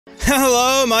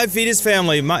Hello, my fetus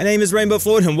family. My name is Rainbow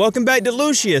Floyd, and welcome back to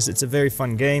Lucius. It's a very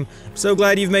fun game. I'm so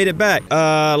glad you've made it back.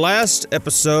 Last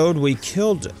episode, we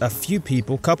killed a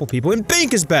couple people, and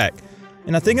Bink is back!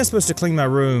 And I think I'm supposed to clean my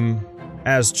room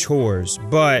as chores,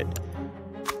 but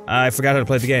I forgot how to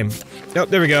play the game. Oh,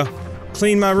 there we go.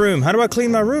 Clean my room. How do I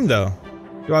clean my room, though?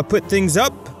 Do I put things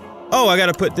up? Oh, I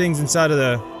gotta put things inside of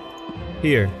the...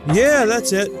 Here. Yeah,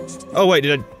 that's it. Oh, wait,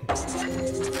 did I...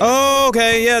 Oh,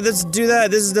 okay, yeah, let's do that.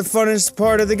 This is the funnest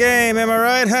part of the game, am I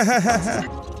right?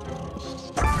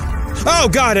 Oh,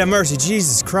 God have mercy.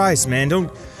 Jesus Christ, man,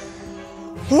 don't...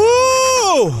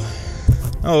 Woo!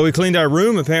 Oh, we cleaned our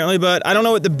room, apparently, but I don't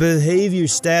know what the behavior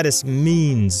status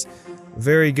means.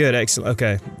 Very good, excellent.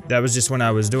 Okay, that was just when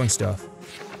I was doing stuff.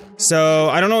 So,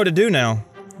 I don't know what to do now.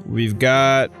 We've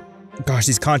got... Gosh,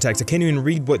 these contacts, I can't even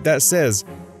read what that says.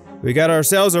 We got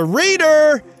ourselves a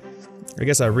reader! I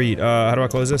guess I read. How do I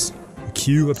close this?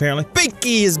 Q, apparently.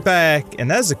 Binky is back! And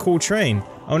that's a cool train.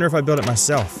 I wonder if I built it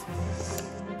myself.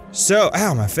 So,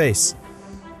 ow, my face.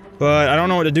 But I don't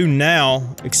know what to do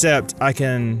now, except I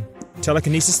can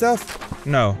telekinesis stuff?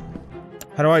 No.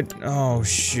 How do I... Oh,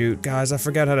 shoot. Guys, I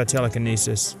forgot how to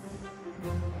telekinesis.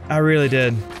 I really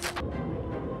did.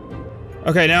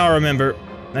 Okay, now I remember.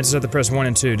 I just have to press 1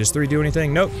 and 2. Does 3 do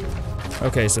anything? Nope.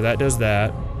 Okay, so that does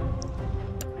that.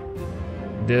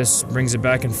 This brings it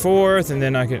back and forth, and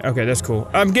then I can- okay, that's cool.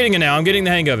 I'm getting it now, I'm getting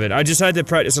the hang of it. I just had to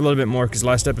practice a little bit more, because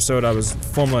last episode I was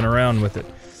fumbling around with it.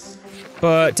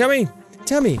 But, tell me,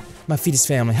 my fetus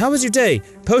family, how was your day?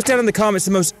 Post down in the comments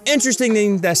the most interesting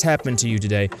thing that's happened to you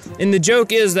today. And the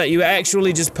joke is that you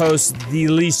actually just post the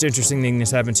least interesting thing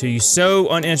that's happened to you, so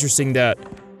uninteresting that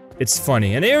it's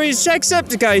funny. And there is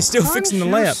JACKSEPTICEYE still fixing the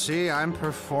lamp. See, I'm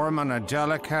performing a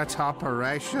delicate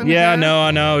operation. Yeah, I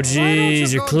know.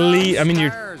 Jeez, you're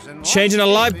you're changing a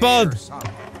light bulb.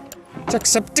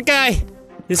 JACKSEPTICEYE,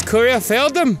 his courier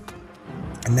failed him,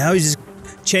 and now he's just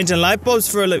changing light bulbs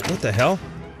for a living. What the hell?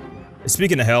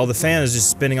 Speaking of hell, the fan is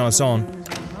just spinning on its own.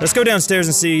 Let's go downstairs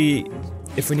and see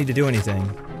if we need to do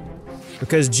anything,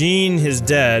 because Jean is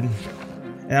dead.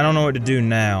 And I don't know what to do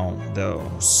now, though,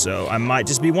 so I might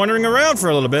just be wandering around for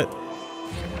a little bit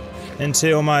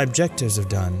until my objectives are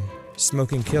done.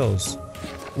 Smoking kills.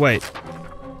 Wait.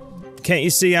 Can't you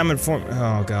see I'm informed?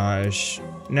 Oh, gosh.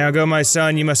 Now go, my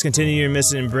son, you must continue your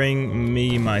mission and bring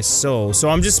me my soul. So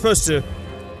I'm just supposed to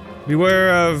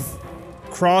beware of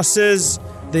crosses.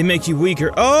 They make you weaker.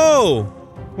 Oh!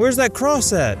 Where's that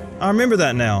cross at? I remember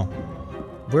that now.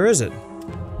 Where is it?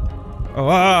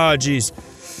 Oh, jeez.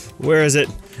 Where is it?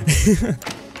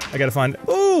 I gotta find it.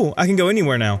 Oh, I can go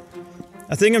anywhere now.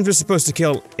 I think I'm just supposed to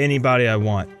kill anybody I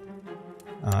want.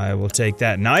 I will take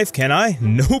that knife, can I?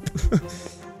 Nope.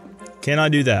 Can I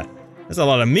do that? That's a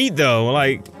lot of meat, though.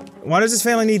 Like, why does this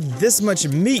family need this much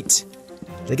meat?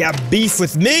 They got beef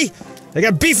with me? They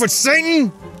got beef with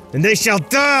Satan? And they shall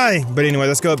die! But anyway,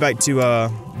 let's go back to,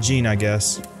 Jean, I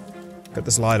guess. Cut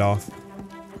this light off.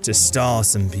 To stall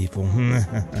some people.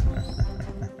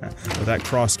 Well, that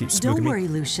cross keeps spooking me. Don't worry,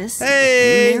 Lucius.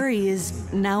 Hey! Mary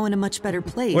is now in a much better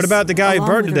place. What about the guy who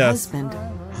burned to death? Husband.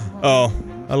 Oh,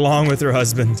 along with her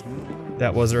husband.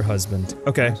 That was her husband.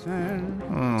 Okay.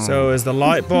 So is the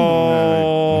light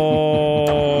bulb...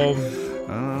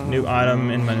 New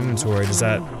item in my inventory. Does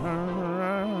that...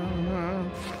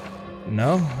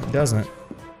 No, it doesn't.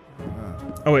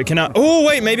 Oh wait, can I... Oh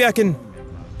wait, maybe I can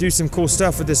do some cool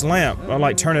stuff with this lamp. I'll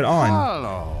like turn it on.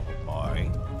 Hello, boy.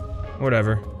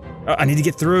 Whatever. I need to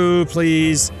get through,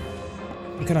 please.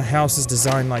 What kind of house is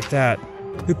designed like that?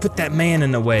 Who put that man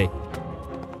in the way?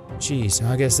 Jeez,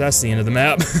 I guess that's the end of the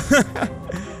map.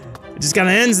 It just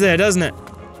kinda ends there, doesn't it?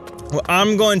 Well,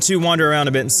 I'm going to wander around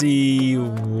a bit and see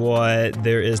what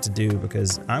there is to do,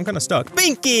 because I'm kinda stuck.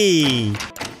 Binky!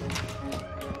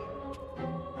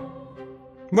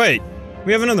 Wait,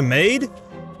 we have another maid?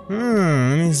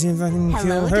 Let me see if I can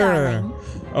kill her. Darling.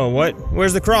 Oh, what?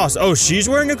 Where's the cross? Oh, she's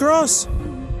wearing a cross?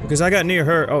 Because I got near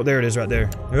her. Oh, there it is right there.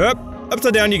 Up,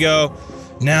 upside down you go.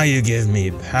 Now you give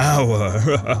me power.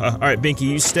 Alright, Binky,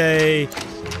 you stay.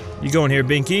 You go in here,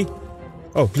 Binky.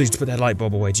 Oh, please put that light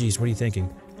bulb away. Jeez, what are you thinking?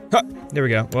 Huh, there we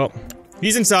go. Well,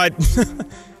 he's inside.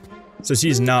 So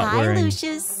she's not wearing... Hi,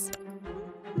 Lucius.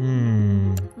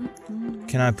 Can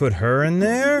I put her in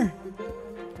there?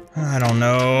 I don't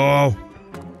know.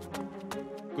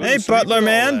 Hey, butler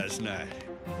man. Last night.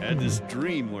 Had this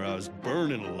dream where I was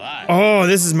burning alive. Oh,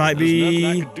 this might be... Nothing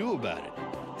I could do about it.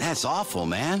 That's awful,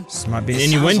 man. This might be an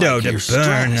innuendo to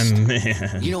burn a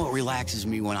man. You know what relaxes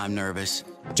me when I'm nervous?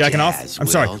 Jacking Jazz, off? I'm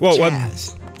sorry. Whoa,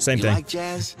 jazz. what? Same You thing. like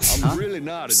jazz? I'm really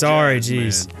not a Sorry,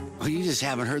 jazz jeez. man. Well, you just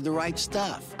haven't heard the right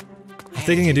stuff. I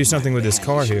think I can do something with this band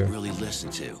car you should here. Really listen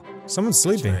to. Someone's It's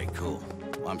sleeping. very cool.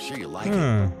 Well, I'm sure you like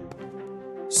it.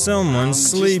 Someone's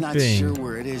sleeping. I'm just not sure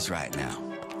where it is right now.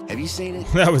 Have you seen it?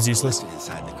 That was useless. Left it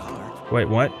inside the car. Wait,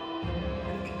 what?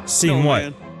 Seen No, what?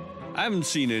 man. I haven't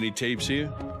seen any tapes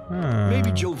here.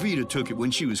 Maybe Jovita took it when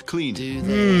she was cleaning. Do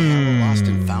they have a lost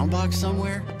and found box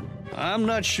somewhere? I'm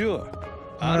not sure.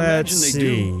 I'd Let's imagine they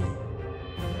see.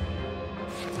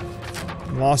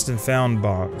 do. Lost and found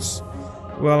box.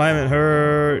 Well, I haven't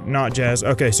heard. Not jazz.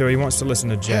 Okay, so he wants to listen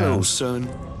to jazz. Hello, son.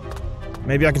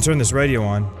 Maybe I can turn this radio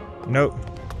on. Nope.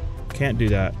 Can't do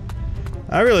that.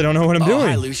 I really don't know what I'm doing.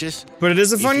 Hi, Lucius. But it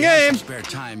is a fun If you have game. some spare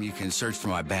time, you can search for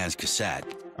my band's cassette.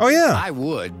 Oh, yeah. I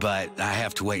would, but I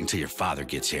have to wait until your father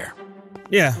gets here.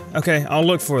 Yeah, okay, I'll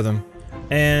look for them.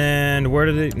 And where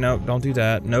did it? Nope, don't do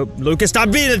that. Nope. Lucas, stop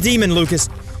being a demon, Lucas!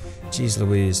 Jeez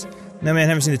Louise. No, man,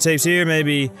 haven't seen the tapes here.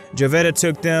 Maybe Jovetta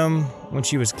took them when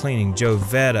she was cleaning.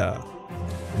 Jovetta.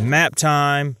 Map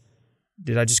time.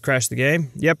 Did I just crash the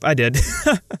game? Yep, I did.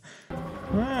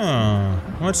 Oh,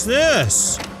 what's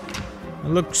this? It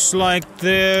looks like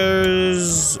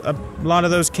there's a lot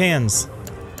of those cans.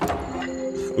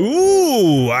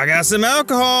 Ooh, I got some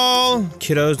alcohol!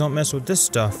 Kiddos, don't mess with this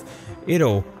stuff.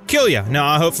 It'll kill ya.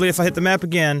 Now, hopefully if I hit the map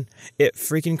again, it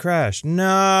freaking crashed.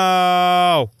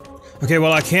 No! Okay,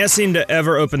 well, I can't seem to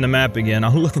ever open the map again.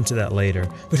 I'll look into that later.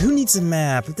 But who needs a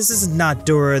map? This is not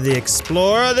Dora the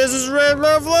Explorer. This is Red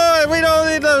Love Floyd. We don't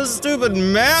need those stupid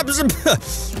maps.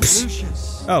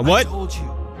 Lucius, Oh, what? I told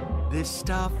you, this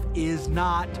stuff is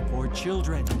not for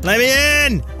children. Let me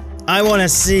in! I want to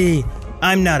see.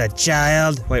 I'm not a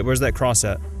child. Wait, where's that cross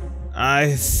at?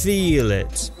 I feel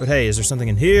it. But hey, is there something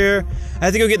in here? I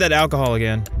have to go get that alcohol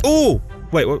again. Ooh!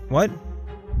 Wait, what?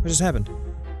 What just happened?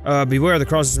 Beware, the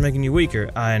cross is making you weaker.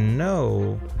 I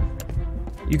know.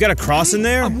 You got a cross in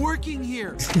there? I'm working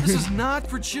here. This is not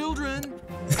for children.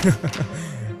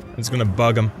 It's gonna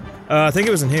bug him. I think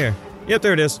it was in here. Yep,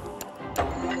 there it is.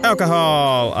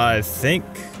 Alcohol, I think.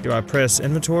 Do I press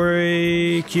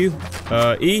inventory? Q?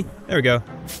 E? There we go.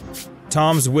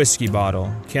 Tom's whiskey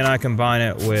bottle. Can I combine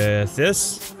it with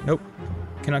this? Nope.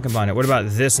 Cannot combine it. What about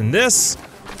this and this?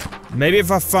 Maybe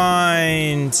if I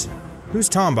find... Who's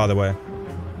Tom, by the way?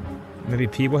 Maybe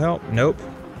P will help? Nope.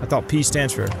 I thought P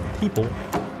stands for people.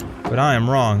 But I am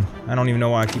wrong. I don't even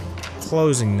know why I keep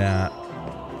closing that.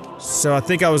 So I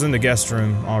think I was in the guest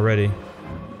room already.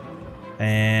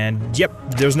 And, yep,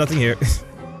 there's nothing here.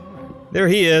 There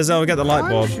he is. Oh, we got the light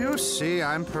bulb. Can't you see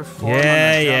I'm performing?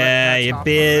 Yeah, you're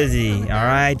busy.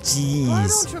 Alright, Why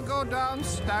jeez. don't you go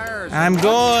downstairs? I'm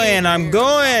and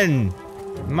going!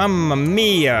 Mamma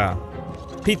mia!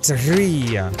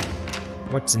 Pizzeria!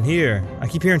 What's in here? I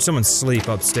keep hearing someone sleep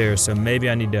upstairs, so maybe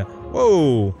I need to...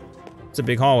 Whoa! It's a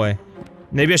big hallway.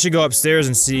 Maybe I should go upstairs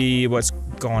and see what's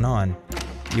going on.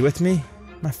 You with me,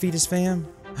 my fetus fam?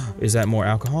 Is that more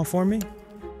alcohol for me?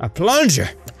 A plunger!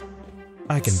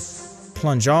 I can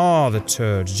plunge all the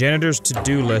turds. Janitor's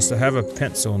to-do list. I have a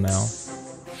pencil now.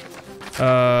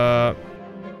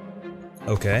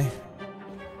 Okay.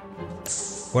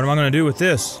 What am I gonna do with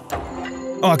this?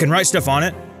 Oh, I can write stuff on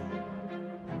it.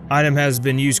 Item has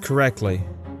been used correctly.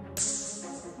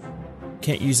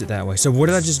 Can't use it that way. So what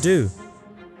did I just do?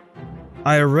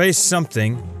 I erased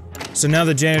something, so now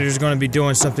the janitor's gonna be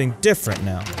doing something different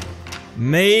now.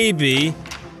 Maybe...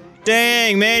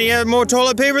 Dang, man, you have more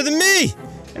toilet paper than me!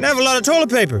 And I have a lot of toilet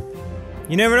paper.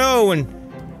 You never know when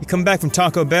you come back from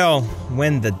Taco Bell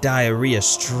when the diarrhea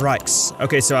strikes.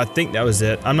 Okay, so I think that was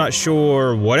it. I'm not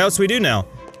sure what else we do now.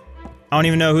 I don't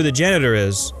even know who the janitor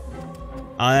is.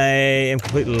 I am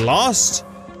completely lost.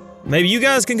 Maybe you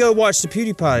guys can go watch the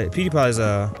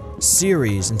PewDiePie's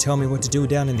series and tell me what to do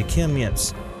down in the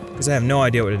comments. Because I have no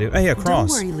idea what to do. Hey, a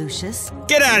cross. Don't worry, Lucius.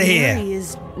 Get out of here! Mary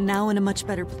is now in a much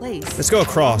better place. Let's go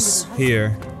across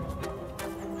here.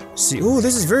 See, oh,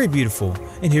 this is very beautiful.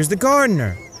 And here's the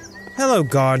gardener. Hello,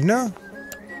 gardener.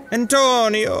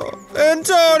 Antonio!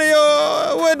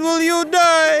 Antonio! When will you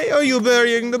die? Are you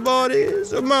burying the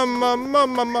bodies? Mama, mama,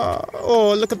 mama.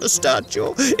 Oh, look at the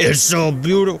statue. It's so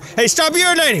beautiful. Hey, stop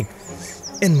urinating!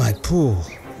 In my pool.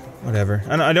 Whatever.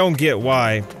 I don't get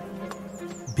why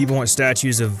people want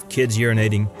statues of kids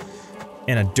urinating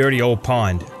in a dirty old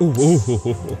pond. Ooh,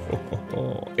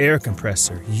 ooh, air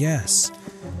compressor. Yes.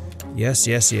 Yes,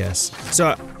 yes, yes.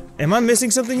 So, am I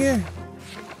missing something here?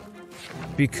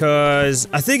 Because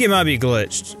I think it might be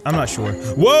glitched. I'm not sure.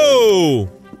 Whoa!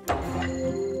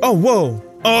 Oh, whoa!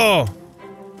 Oh!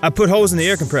 I put holes in the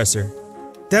air compressor.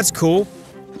 That's cool.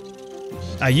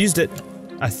 I used it,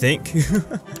 I think.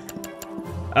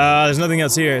 There's nothing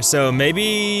else here, so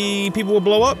maybe people will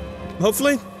blow up?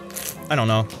 Hopefully? I don't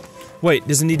know. Wait,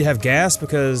 does it need to have gas?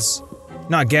 Because...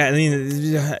 Not gas, I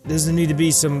mean, does there need to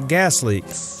be some gas leak?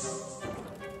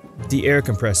 The air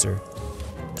compressor.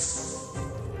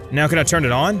 Now can I turn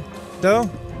it on, though?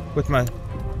 With my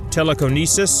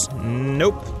telekinesis?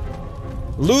 Nope.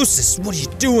 Lucius, what are you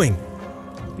doing?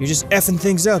 You're just effing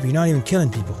things up, you're not even killing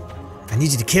people. I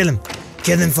need you to kill him.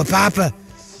 Kill him for Papa.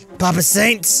 Papa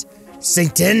Saints.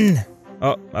 Satan.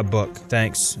 Oh, a book,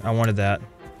 thanks. I wanted that.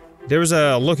 There was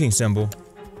a looking symbol.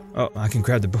 Oh, I can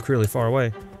grab the book really far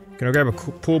away. Can I grab a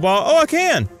pool ball? Oh, I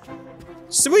can!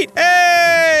 Sweet!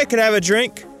 Hey! Can I have a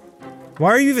drink?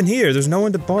 Why are you even here? There's no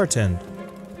one to bartend.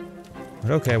 But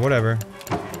okay, whatever.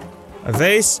 A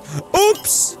vase.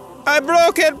 Oops! I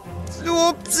broke it!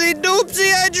 Oopsie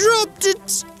doopsie, I dropped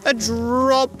it! I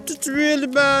dropped it really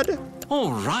bad.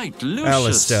 All right, Lucius.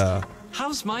 Alistair.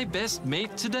 How's my best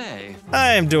mate today?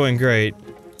 I am doing great.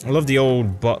 I love the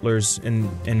old butlers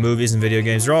in movies and video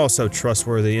games. They're all so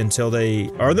trustworthy until they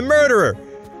are the murderer.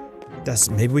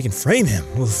 Maybe we can frame him.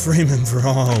 We'll frame him for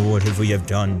all what we have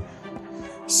done.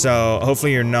 So,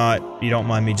 hopefully you don't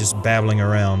mind me just babbling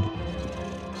around.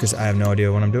 Because I have no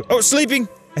idea what I'm doing. Oh, sleeping!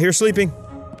 I hear sleeping.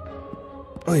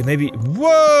 Oh, maybe,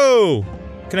 whoa!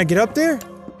 Can I get up there?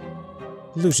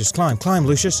 Lucius, climb,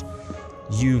 Lucius.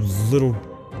 You little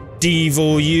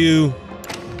devil, you.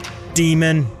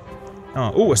 Demon.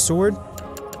 Oh, ooh, a sword?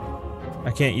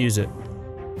 I can't use it.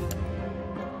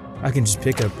 I can just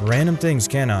pick up random things,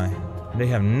 can't I? They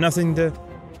have nothing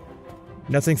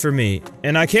for me.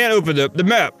 And I can't open the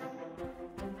map!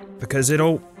 Because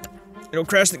it'll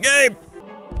crash the game!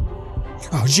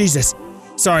 Oh, Jesus!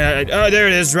 Sorry, oh, there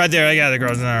it is, right there, I got it,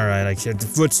 girls. Alright, I heard the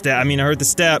footstep, I heard the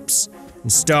steps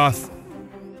and stuff.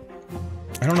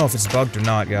 I don't know if it's bugged or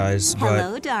not, guys, but...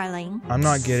 Hello, darling. I'm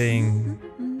not getting...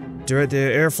 Direct the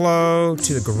airflow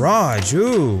to the garage,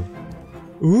 ooh.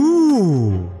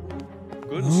 Ooh!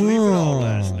 Couldn't sleep at all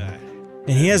last night.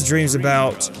 And he has dreams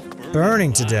about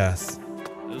burning to death.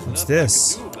 What's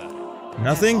this?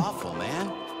 Nothing? That's awful, man.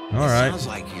 Alright. Sounds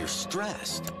like you're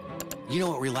stressed. You know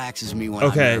what relaxes me when I'm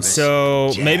Okay, nervous?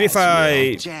 so maybe if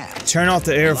I Jazz. turn off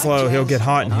the airflow, jazz? he'll get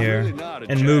hot in here really not a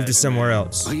and move to jazz somewhere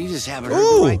else. Oh, you just haven't heard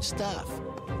Ooh. the right stuff.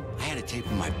 I had a tape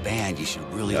of my band you should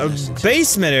really A listen to.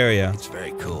 basement area. It's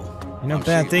very cool. You know, I'm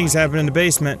bad sure things you'll like happen in the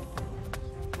basement.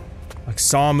 Like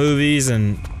Saw movies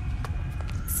and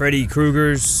Freddy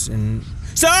Krueger's and...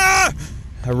 Ah!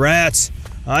 A rat!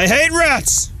 I hate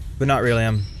rats! But not really,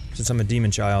 since I'm a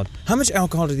demon child. How much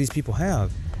alcohol do these people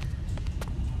have?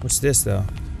 What's this, though?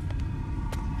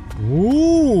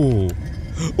 Ooh!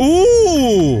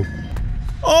 Ooh!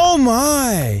 Oh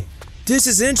my! This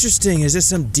is interesting. Is this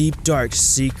some deep, dark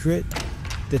secret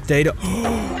that they don't...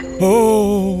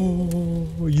 Oh!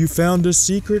 You found a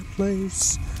secret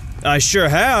place? I sure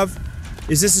have.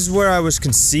 This is where I was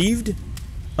conceived?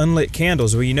 Unlit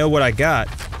candles. Well, you know what I got?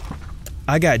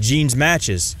 I got jeans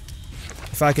matches.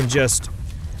 If I can just...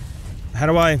 How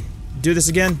do I do this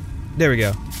again? There we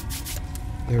go.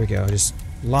 There we go. Just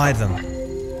light them.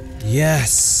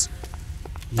 Yes.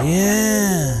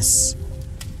 Yes.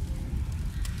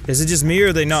 Is it just me or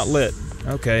are they not lit?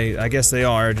 Okay, I guess they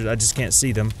are. I just can't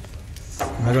see them.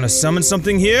 Am I gonna summon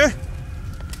something here?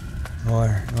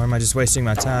 Or am I just wasting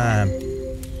my time?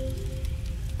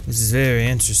 This is very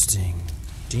interesting.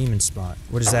 Demon spot.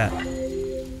 What is that?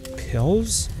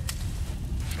 Pills?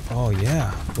 Oh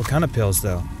yeah. What kind of pills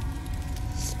though?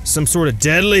 Some sort of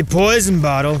deadly poison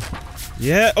bottle.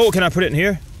 Yeah. Oh, can I put it in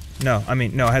here? No,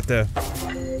 no, I have to...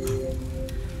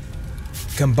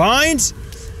 Combined?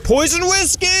 Poison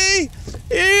whiskey!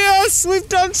 Yes, we've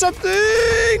done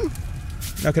something!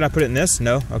 Now can I put it in this?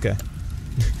 No? Okay.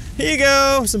 Here you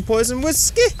go, some poison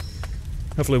whiskey!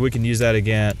 Hopefully we can use that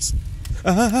against...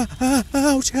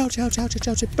 ouch, ouch, ouch, ouch, ouch,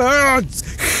 ouch, it burns!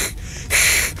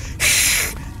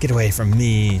 Get away from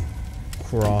me.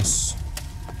 Cross.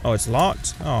 Oh, it's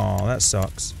locked? Oh, that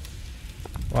sucks.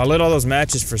 Well, I lit all those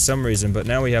matches for some reason, but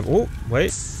now we have... Oh,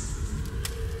 wait.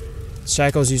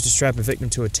 Shackles used to strap a victim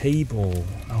to a table.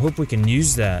 I hope we can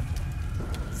use that.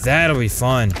 That'll be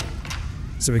fun.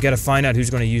 So we gotta find out who's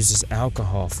gonna use this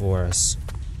alcohol for us.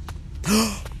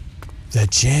 The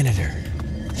janitor.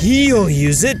 He'll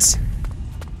use it!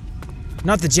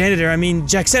 Not the janitor, I mean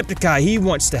JACKSEPTICEYE. He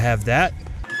wants to have that.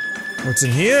 What's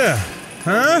in here?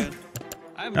 Huh?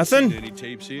 I haven't Nothing? seen any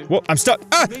tapes here. Whoa, I'm stuck.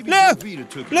 Ah! Maybe No! Jovita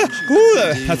took it No! when she was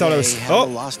Ooh, I thought it was... Have a Oh!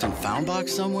 lost and found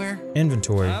box somewhere?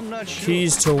 Inventory. I'm not sure.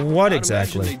 Keys to what I'd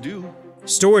exactly? imagine they do.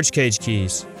 Storage cage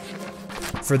keys.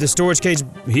 For the storage cage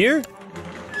here?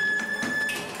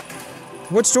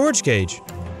 What storage cage?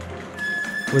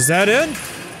 Was that it?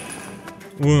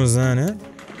 Was that it?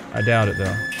 I doubt it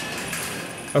though.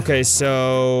 Okay,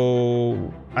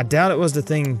 so... I doubt it was the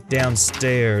thing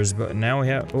downstairs, but now we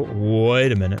have- oh,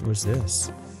 wait a minute, what's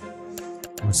this?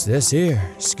 What's this here?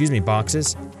 Excuse me,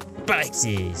 boxes.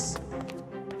 Boxes!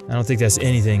 I don't think that's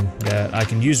anything that I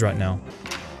can use right now.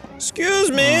 Excuse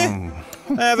me!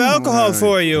 I have alcohol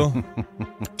for you.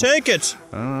 Take it!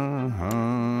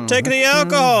 Take the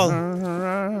alcohol!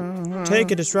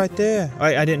 Take it, it's right there.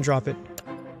 I didn't drop it.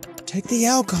 Take the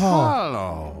alcohol!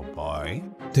 Hello, boy.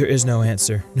 There is no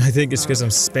answer. I think it's because I'm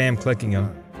spam clicking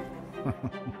them.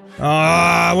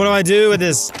 Ah, what do I do with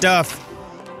this stuff?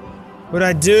 What do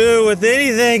I do with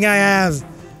anything I have?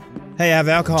 Hey, I have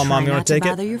alcohol, Mom. You want to take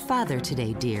Try it? not to bother your father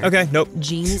today, dear. Okay, nope.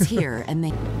 Jean is here, and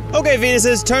they. Okay,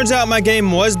 Venuses, turns out my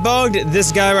game was bugged.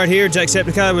 This guy right here,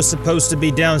 JACKSEPTICEYE, was supposed to be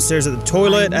downstairs at the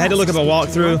toilet. I had to look up a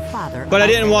walkthrough, but I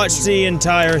didn't watch the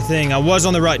entire thing. I was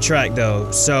on the right track, though,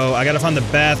 so I gotta find the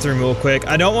bathroom real quick.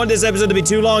 I don't want this episode to be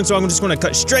too long, so I'm just gonna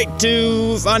cut straight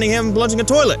to finding him plunging a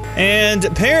toilet. And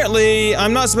apparently,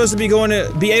 I'm not supposed to be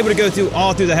able to go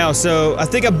all through the house, so I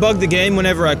think I bugged the game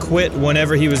whenever I quit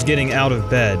whenever he was getting out of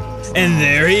bed. And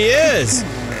there he is!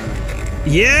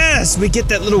 Yes! We get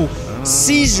that little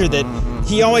seizure that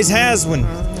he always has when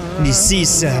he sees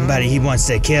somebody he wants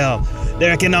to kill.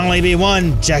 There can only be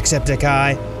one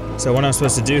JACKSEPTICEYE. So what I'm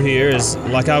supposed to do here is,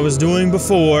 like I was doing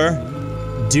before,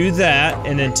 do that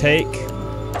and then take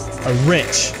a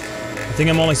wrench. I think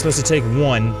I'm only supposed to take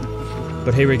one,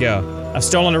 but here we go. I've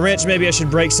stolen a wrench, maybe I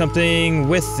should break something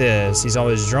with this. He's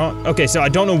always drunk. Okay, so I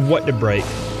don't know what to break,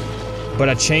 but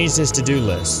I changed his to-do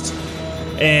list.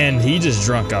 And he just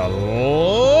drank a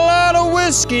lot of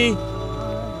whiskey.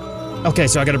 Okay,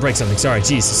 so I gotta break something. Sorry,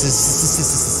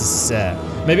 Jesus.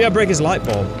 Maybe I break his light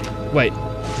bulb. Wait,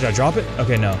 did I drop it?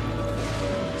 Okay, no.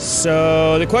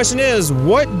 So the question is,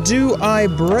 what do I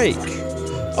break?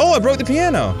 Oh, I broke the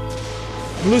piano.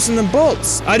 Loosen the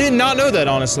bolts. I did not know that,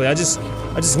 honestly. I just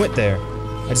went there.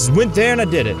 I just went there and I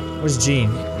did it. Where's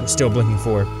Jean? I'm still blinking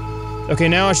for her. Okay,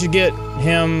 now I should get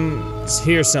him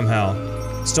here somehow.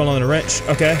 Stolen a wrench.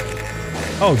 Okay.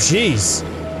 Oh, jeez.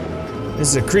 This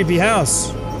is a creepy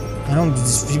house.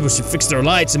 People should fix their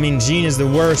lights. I mean, Jean is the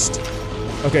worst.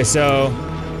 Okay, so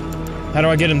how do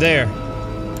I get him there?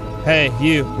 Hey,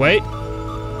 you. Wait.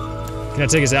 Can I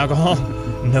take his alcohol?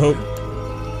 Nope.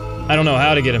 I don't know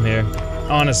how to get him here,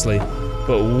 honestly,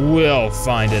 but we'll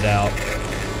find it out.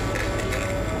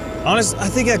 Honestly, I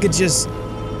think I could just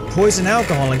poison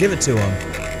alcohol and give it to him.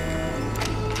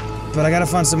 But I gotta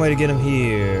find some way to get him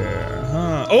here.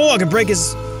 Huh. Oh, I can break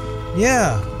his...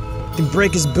 Yeah. I can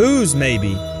break his booze,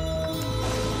 maybe.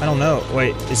 I don't know.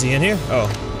 Wait, is he in here? Oh.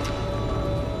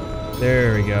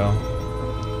 There we go.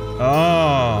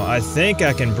 Oh, I think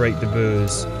I can break the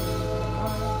booze.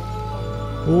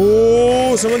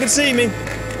 Oh, someone can see me.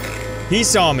 He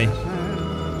saw me.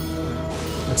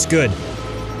 That's good.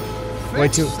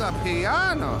 Wait till... Fix the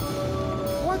piano?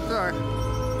 What the...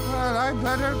 Well, I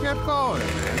better get going.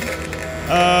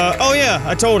 Oh yeah,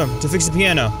 I told him to fix the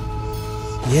piano.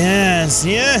 Yes,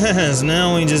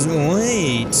 now we just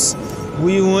wait.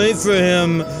 We wait for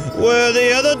him where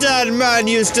the other dead man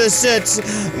used to sit.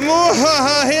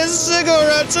 His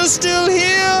cigarettes are still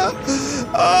here.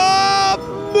 Oh,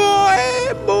 boy.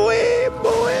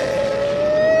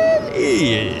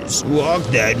 Yes, walk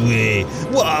that way.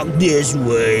 Walk this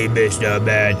way, Mr.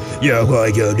 Man. You're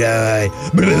going to die.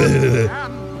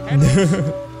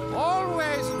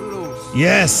 Always loose.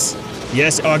 Yes.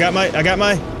 Oh, I got my,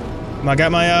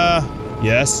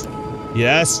 yes.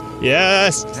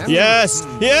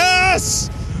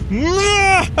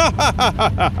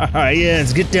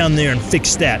 Yes, get down there and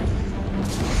fix that.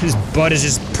 His butt is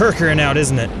just perking out,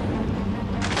 isn't it?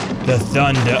 The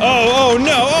thunder. Oh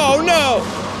no!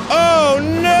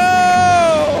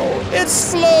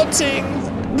 It's floating.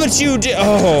 But you did.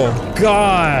 Oh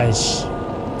gosh.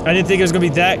 I didn't think it was gonna be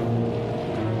that.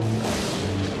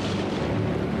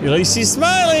 At least he's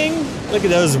smiling. Look at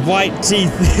those white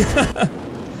teeth.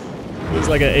 Looks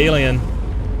like an alien.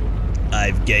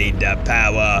 I've gained the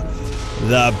power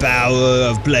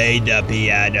of playing the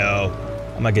piano.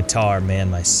 I'm a guitar man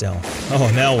myself. Oh,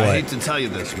 now what? I hate to tell you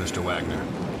this, Mr. Wagner,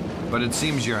 but it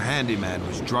seems your handyman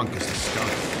was drunk as a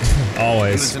skunk.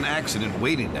 Always. It was an accident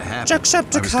waiting to happen.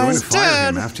 JACKSEPTICEYE's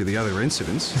dead. After the other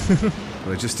incidents,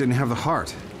 but I just didn't have the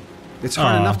heart. It's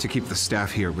hard enough to keep the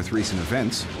staff here with recent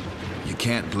events. You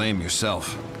can't blame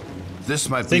yourself. This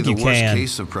might be the worst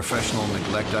case of professional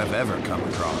neglect I've ever come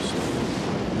across.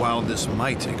 While this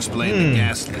might explain the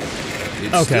gas leak,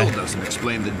 it still doesn't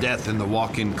explain the death in the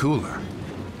walk-in cooler.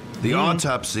 The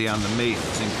autopsy on the maid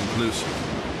is inconclusive,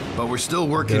 but we're still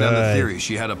working on the theory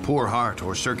she had a poor heart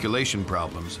or circulation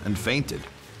problems and fainted.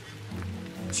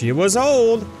 She was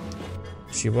old.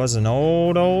 She was an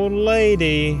old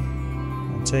lady.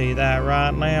 I'll tell you that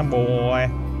right now, boy.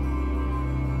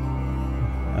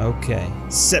 Okay.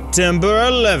 September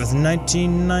 11th,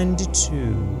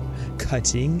 1992.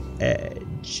 Cutting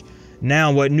edge.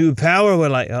 Now, what new power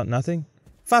will I... Oh, nothing?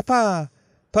 Papa,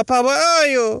 where are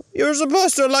you? You're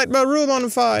supposed to light my room on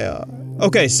fire.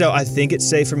 Okay, so I think it's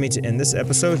safe for me to end this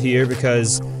episode here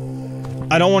because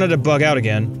I don't want it to bug out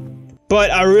again. But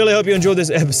I really hope you enjoyed this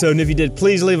episode, and if you did,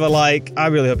 please leave a like. I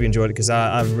really hope you enjoyed it because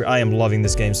I am loving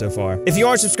this game so far. If you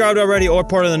aren't subscribed already or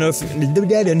part of the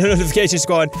notification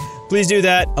squad, please do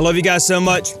that. I love you guys so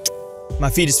much. My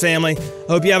fetus family.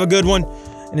 I hope you have a good one.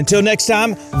 And until next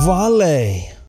time, volley.